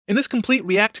In this complete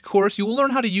React course, you will learn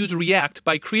how to use React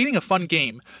by creating a fun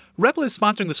game. Replit is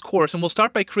sponsoring this course, and we'll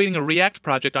start by creating a React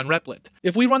project on Replit.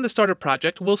 If we run the starter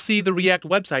project, we'll see the React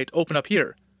website open up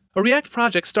here. A React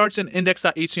project starts in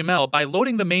index.html by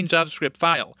loading the main JavaScript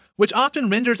file, which often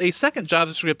renders a second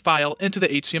JavaScript file into the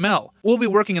HTML. We'll be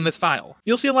working in this file.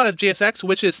 You'll see a lot of JSX,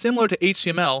 which is similar to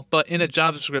HTML, but in a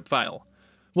JavaScript file.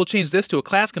 We'll change this to a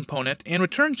class component and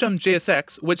return some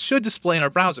JSX, which should display in our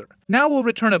browser. Now we'll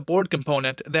return a board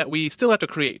component that we still have to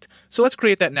create. So let's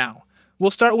create that now.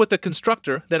 We'll start with a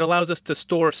constructor that allows us to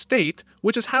store state,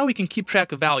 which is how we can keep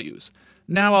track of values.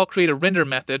 Now I'll create a render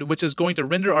method, which is going to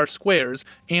render our squares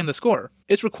and the score.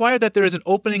 It's required that there is an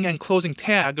opening and closing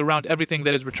tag around everything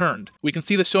that is returned. We can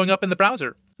see this showing up in the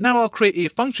browser. Now I'll create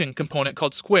a function component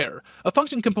called square. A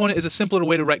function component is a simpler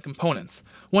way to write components.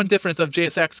 One difference of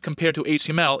JSX compared to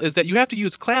HTML is that you have to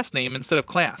use className instead of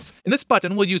class. In this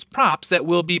button, we'll use props that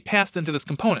will be passed into this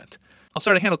component. I'll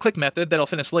start a handleClick method that I'll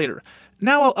finish later.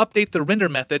 Now I'll update the render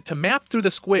method to map through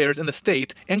the squares in the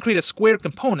state and create a square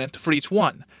component for each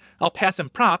one. I'll pass in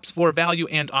props for value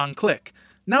and onClick.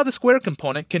 Now the square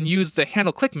component can use the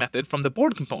handleClick method from the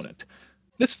board component.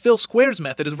 This fillSquares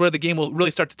method is where the game will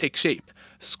really start to take shape.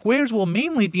 Squares will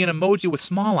mainly be an emoji with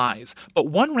small eyes, but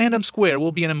one random square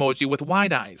will be an emoji with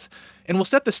wide eyes. And we'll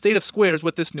set the state of squares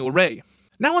with this new array.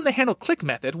 Now in the handleClick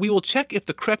method, we will check if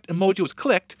the correct emoji was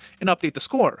clicked and update the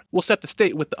score. We'll set the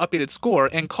state with the updated score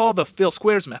and call the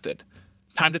fillSquares method.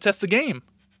 Time to test the game.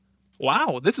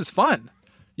 Wow, this is fun.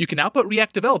 You can now put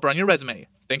React Developer on your resume.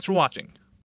 Thanks for watching.